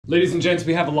Ladies and gents,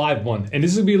 we have a live one, and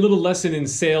this will be a little lesson in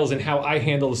sales and how I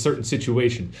handle a certain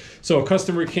situation. So a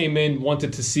customer came in,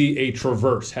 wanted to see a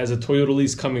Traverse, has a Toyota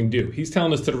lease coming due. He's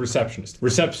telling us to the receptionist.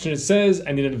 Receptionist says,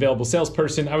 I need an available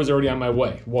salesperson. I was already on my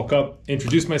way. Walk up,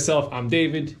 introduce myself, I'm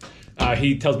David.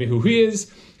 He tells me who he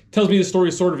is, tells me the story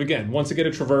sort of again. Wants to get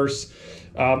a Traverse,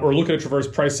 or look at a Traverse,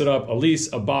 price it up, a lease,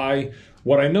 a buy.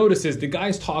 What I notice is the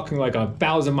guy's talking like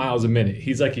 1,000 miles a minute.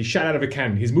 He's like, he's shot out of a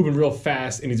cannon. He's moving real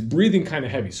fast and he's breathing kind of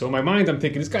heavy. So in my mind, I'm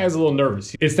thinking this guy is a little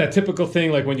nervous. It's that typical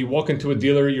thing, like when you walk into a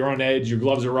dealer, you're on edge, your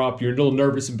gloves are up, you're a little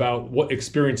nervous about what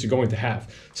experience you're going to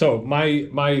have. So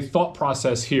my thought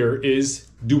process here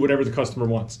is do whatever the customer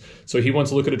wants. So he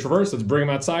wants to look at a Traverse, let's bring him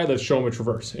outside, let's show him a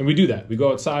Traverse. And we do that. We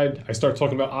go outside, I start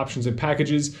talking about options and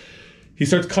packages. He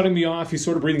starts cutting me off. He's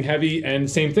sort of breathing heavy. And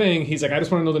same thing. He's like, I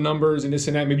just want to know the numbers and this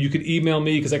and that. Maybe you could email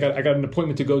me because I got an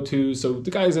appointment to go to. So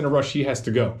the guy's in a rush. He has to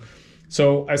go.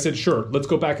 So I said, sure, let's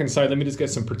go back inside. Let me just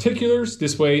get some particulars.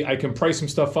 This way I can price some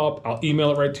stuff up. I'll email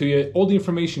it right to you. All the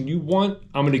information you want,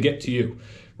 I'm going to get to you.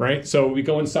 Right? So we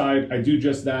go inside. I do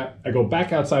just that. I go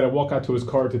back outside. I walk out to his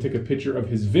car to take a picture of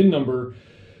his VIN number.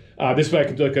 This way I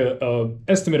can do like a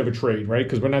estimate of a trade, right?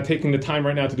 Because we're not taking the time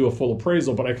right now to do a full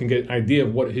appraisal, but I can get an idea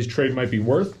of what his trade might be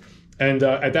worth. And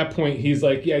at that point, he's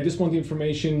like, yeah, I just want the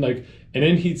information. And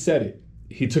then he said it.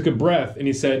 He took a breath and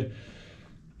he said,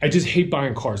 I just hate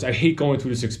buying cars. I hate going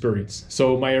through this experience.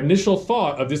 So my initial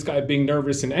thought of this guy being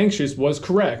nervous and anxious was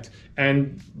correct.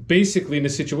 And basically in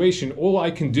this situation, all I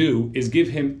can do is give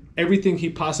him everything he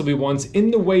possibly wants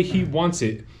in the way he wants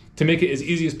it, to make it as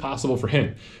easy as possible for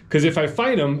him. Because if I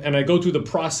fight him and I go through the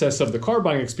process of the car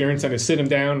buying experience and I sit him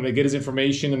down and I get his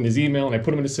information and his email and I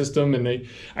put him in the system and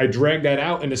I drag that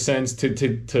out in a sense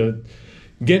to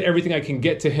get everything I can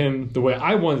get to him the way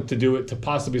I wanted to do it to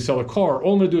possibly sell a car,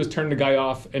 all I'm gonna do is turn the guy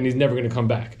off and he's never gonna come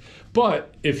back.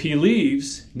 But if he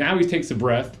leaves, now he takes a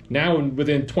breath, now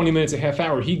within 20 minutes, a half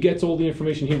hour, he gets all the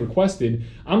information he requested.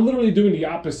 I'm literally doing the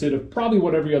opposite of probably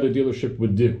what every other dealership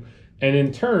would do. And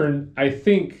in turn, I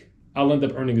think I'll end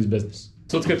up earning his business.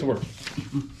 So let's get to work.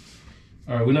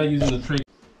 All right, we're not using the trade.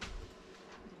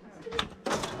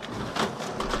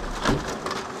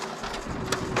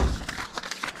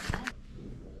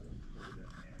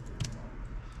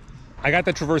 I got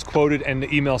the Traverse quoted and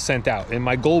the email sent out. And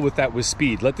my goal with that was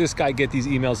speed. Let this guy get these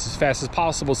emails as fast as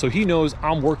possible so he knows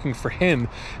I'm working for him.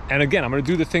 And again, I'm gonna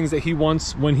do the things that he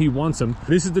wants when he wants them.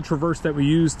 This is the Traverse that we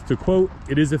used to quote.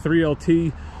 It is a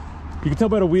 3LT. You can tell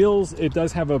by the wheels, it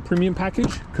does have a premium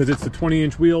package because it's the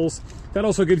 20-inch wheels. That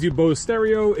also gives you Bose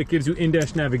stereo. It gives you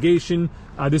in-dash navigation.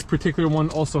 This particular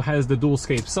one also has the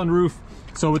dual-scape sunroof.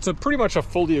 So it's pretty much a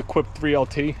fully equipped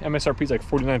 3LT. MSRP is like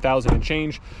 $49,000 and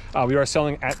change. We are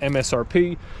selling at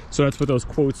MSRP. So that's what those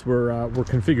quotes were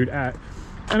configured at.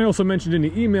 And I also mentioned in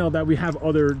the email that we have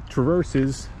other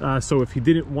Traverses. So if he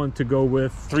didn't want to go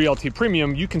with 3LT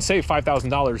Premium, you can save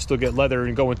 $5,000, still get leather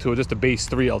and go into just a base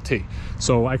 3LT.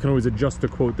 So I can always adjust the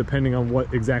quote depending on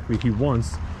what exactly he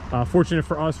wants. Fortunate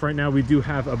for us right now, we do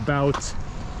have about,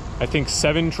 I think,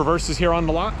 7 Traverses here on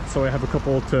the lot. So I have a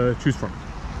couple to choose from.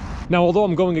 Now, although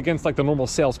I'm going against like the normal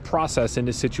sales process in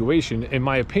this situation, in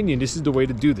my opinion, this is the way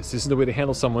to do this. This is the way to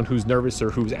handle someone who's nervous or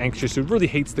who's anxious, who really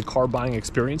hates the car buying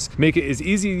experience. Make it as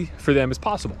easy for them as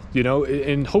possible, you know,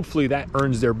 and hopefully that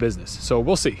earns their business. So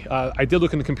we'll see. I did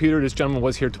look in the computer. This gentleman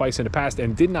was here twice in the past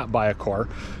and did not buy a car,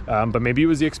 but maybe it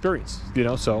was the experience, you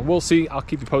know, so we'll see. I'll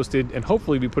keep you posted and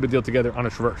hopefully we put a deal together on a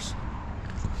Traverse.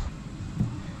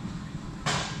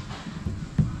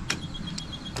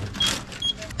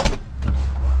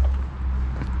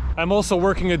 I'm also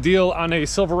working a deal on a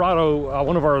Silverado,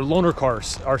 one of our loaner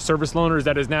cars, our service loaners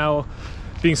that is now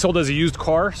being sold as a used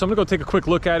car. So I'm gonna go take a quick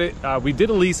look at it. We did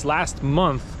a lease last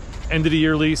month, end of the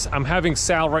year lease. I'm having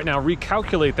Sal right now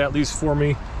recalculate that lease for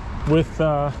me with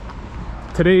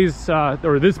today's,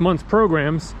 or this month's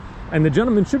programs. And the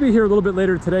gentleman should be here a little bit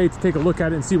later today to take a look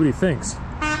at it and see what he thinks.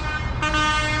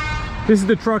 This is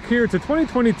the truck here. It's a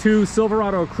 2022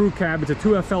 Silverado Crew Cab. It's a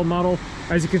 2FL model.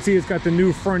 As you can see, it's got the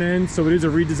new front end, so it is a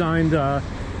redesigned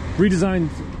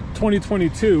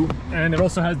 2022, and it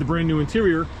also has the brand new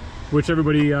interior, which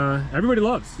everybody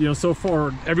loves. You know, so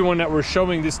far, everyone that we're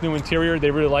showing this new interior,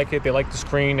 they really like it. They like the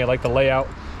screen, they like the layout.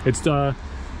 It's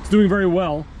doing very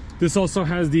well. This also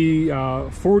has the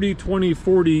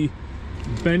 40-20-40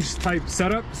 bench type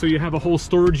setup, so you have a whole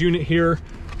storage unit here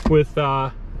with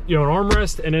you know, an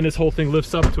armrest, and then this whole thing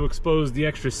lifts up to expose the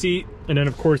extra seat. And then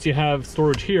of course you have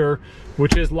storage here,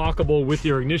 which is lockable with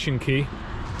your ignition key.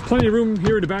 Plenty of room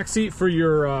here in the back seat for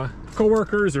your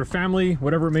co-workers or family,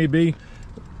 whatever it may be.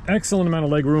 Excellent amount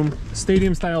of leg room,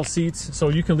 stadium style seats, so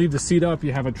you can leave the seat up.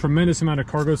 You have a tremendous amount of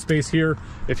cargo space here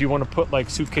if you want to put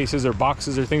like suitcases or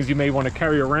boxes or things you may want to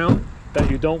carry around that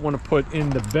you don't want to put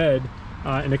in the bed.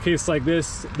 In a case like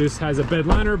this has a bed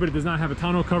liner, but it does not have a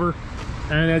tonneau cover.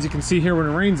 And as you can see here, when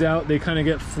it rains out, they kind of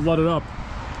get flooded up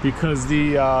because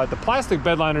the plastic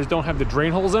bed liners don't have the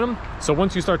drain holes in them. So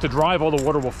once you start to drive, all the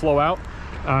water will flow out.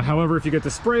 However, if you get the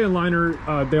spray-in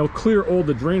liner, they'll clear all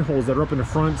the drain holes that are up in the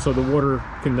front, so the water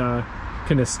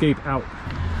can escape out.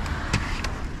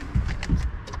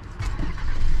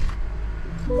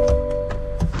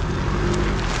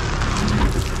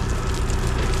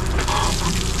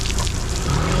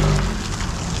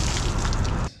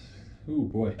 Ooh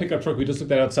boy. Pickup truck we just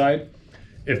looked at outside.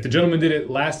 If the gentleman did it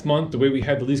last month, the way we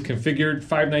had the lease configured,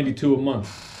 $592 a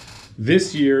month.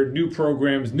 This year, new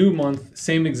programs, new month,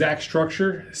 same exact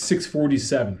structure,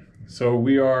 $647. So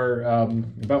we are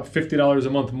about $50 a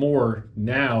month more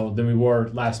now than we were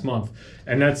last month,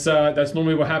 and that's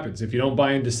normally what happens. If you don't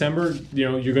buy in December, you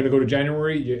know you're going to go to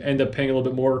January, you end up paying a little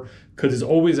bit more because there's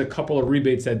always a couple of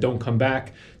rebates that don't come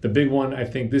back. The big one I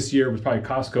think this year was probably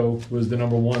Costco was the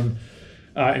number one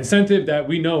incentive that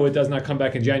we know it does not come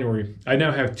back in January. I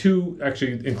now have two,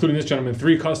 actually, including this gentleman,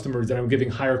 3 customers that I'm giving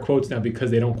higher quotes now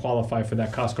because they don't qualify for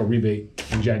that Costco rebate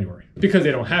in January. Because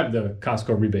they don't have the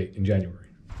Costco rebate in January.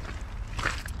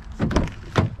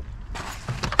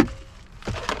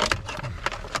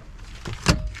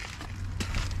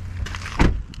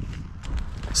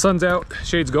 Sun's out,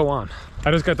 shades go on.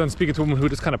 I just got done speaking to a woman who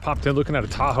just kind of popped in looking at a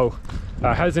Tahoe.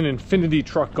 Has an Infinity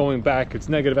truck going back. It's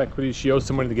negative equity. She owes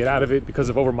some money to get out of it because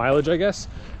of over mileage, I guess,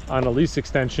 on a lease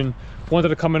extension. Wanted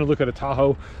to come in and look at a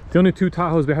Tahoe. The only 2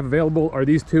 Tahoes we have available are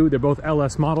these 2. They're both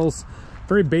LS models.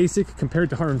 Very basic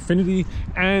compared to her Infinity,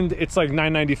 and it's like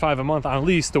 $995 a month on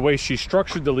lease the way she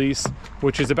structured the lease,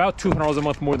 which is about $200 a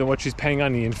month more than what she's paying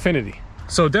on the Infinity.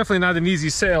 So definitely not an easy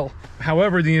sale.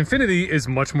 However, the Infinity is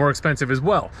much more expensive as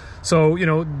well. So, you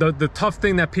know, the tough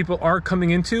thing that people are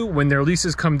coming into when their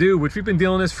leases come due, which we've been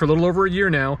dealing with this for a little over a year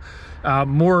now,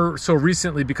 more so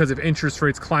recently because of interest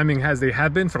rates climbing as they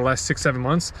have been for the last 6-7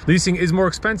 months, leasing is more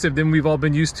expensive than we've all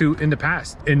been used to in the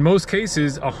past. In most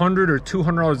cases, $100 or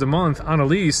 $200 a month on a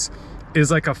lease is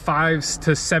like a $5,000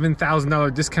 to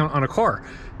 $7,000 discount on a car.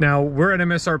 Now, we're at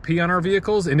MSRP on our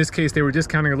vehicles. In this case, they were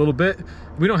discounting a little bit.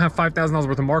 We don't have $5,000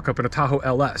 worth of markup in a Tahoe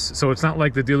LS. So it's not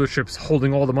like the dealership's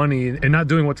holding all the money and not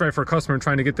doing what's right for a customer and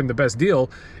trying to get them the best deal.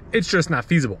 It's just not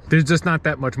feasible. There's just not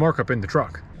that much markup in the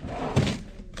truck.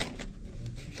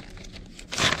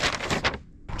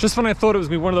 Just when I thought it was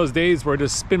gonna be one of those days where I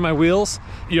just spin my wheels,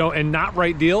 you know, and not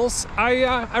write deals,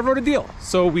 I wrote a deal.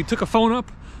 So we took a phone up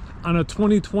on a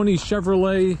 2020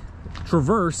 Chevrolet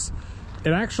Traverse.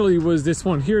 It actually was this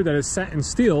one here that is satin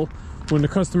steel. When the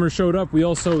customer showed up, we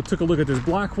also took a look at this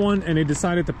black one and they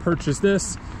decided to purchase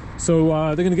this. So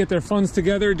they're gonna get their funds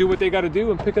together, do what they gotta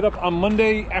do, and pick it up on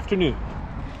Monday afternoon.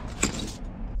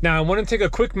 Now, I want to take a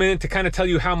quick minute to kind of tell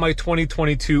you how my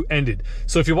 2022 ended.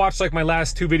 So if you watched like my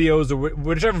last 2 videos or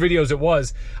whichever videos it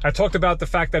was, I talked about the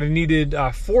fact that I needed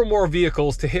 4 more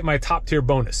vehicles to hit my top tier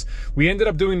bonus. We ended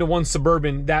up doing the one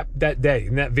Suburban that day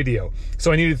in that video.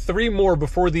 So I needed 3 more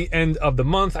before the end of the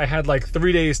month. I had like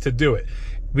 3 days to do it.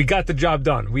 We got the job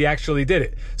done. We actually did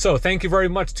it. So thank you very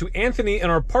much to Anthony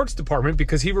in our parts department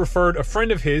because he referred a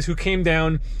friend of his who came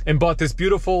down and bought this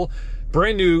beautiful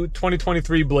brand new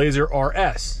 2023 Blazer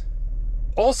RS.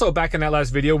 Also, back in that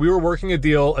last video, we were working a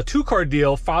deal, a 2-car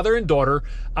deal, father and daughter,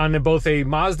 on both a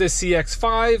Mazda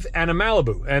CX-5 and a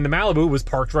Malibu. And the Malibu was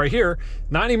parked right here.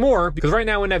 Not anymore, because right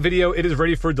now in that video, it is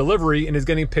ready for delivery and is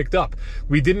getting picked up.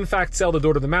 We did in fact sell the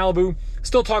daughter the Malibu.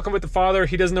 Still talking with the father.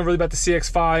 He doesn't know really about the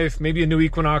CX-5, maybe a new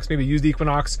Equinox, maybe a used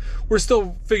Equinox. We're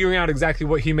still figuring out exactly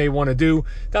what he may want to do.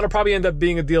 That'll probably end up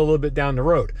being a deal a little bit down the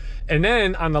road. And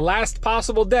then on the last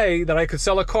possible day that I could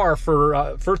sell a car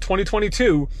for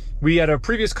 2022, we had a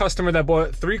previous customer that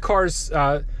bought 3 cars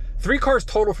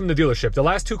total from the dealership. The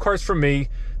last 2 cars from me.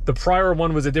 The prior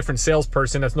one was a different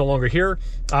salesperson that's no longer here.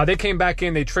 They came back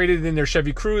in, they traded in their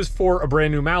Chevy Cruze for a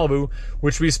brand new Malibu,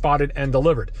 which we spotted and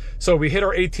delivered. So we hit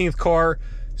our 18th car.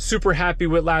 Super happy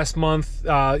with last month.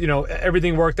 You know,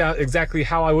 everything worked out exactly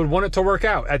how I would want it to work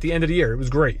out at the end of the year. It was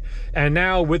great. And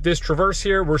now with this Traverse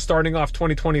here, we're starting off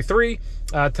 2023.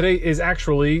 Today is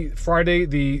actually Friday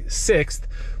the 6th,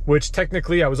 which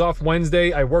technically I was off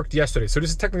Wednesday. I worked yesterday. So this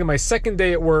is technically my 2nd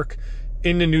day at work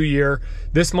in the new year.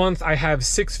 This month I have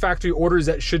 6 factory orders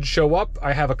that should show up.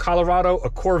 I have a Colorado,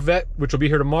 a Corvette, which will be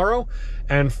here tomorrow,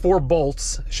 and 4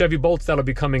 Bolts, Chevy Bolts that'll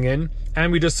be coming in.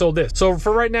 And we just sold this. So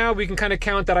for right now, we can kind of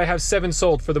count that I have 7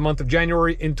 sold for the month of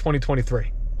January in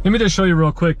 2023. Let me just show you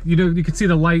real quick. You can see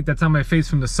the light that's on my face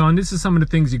from the sun. This is some of the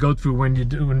things you go through when you're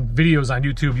doing videos on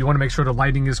YouTube. You want to make sure the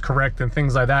lighting is correct and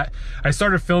things like that. I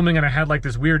started filming and I had like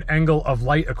this weird angle of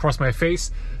light across my face.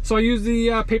 So I used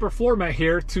the paper floor mat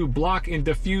here to block and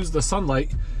diffuse the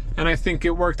sunlight, and I think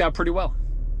it worked out pretty well.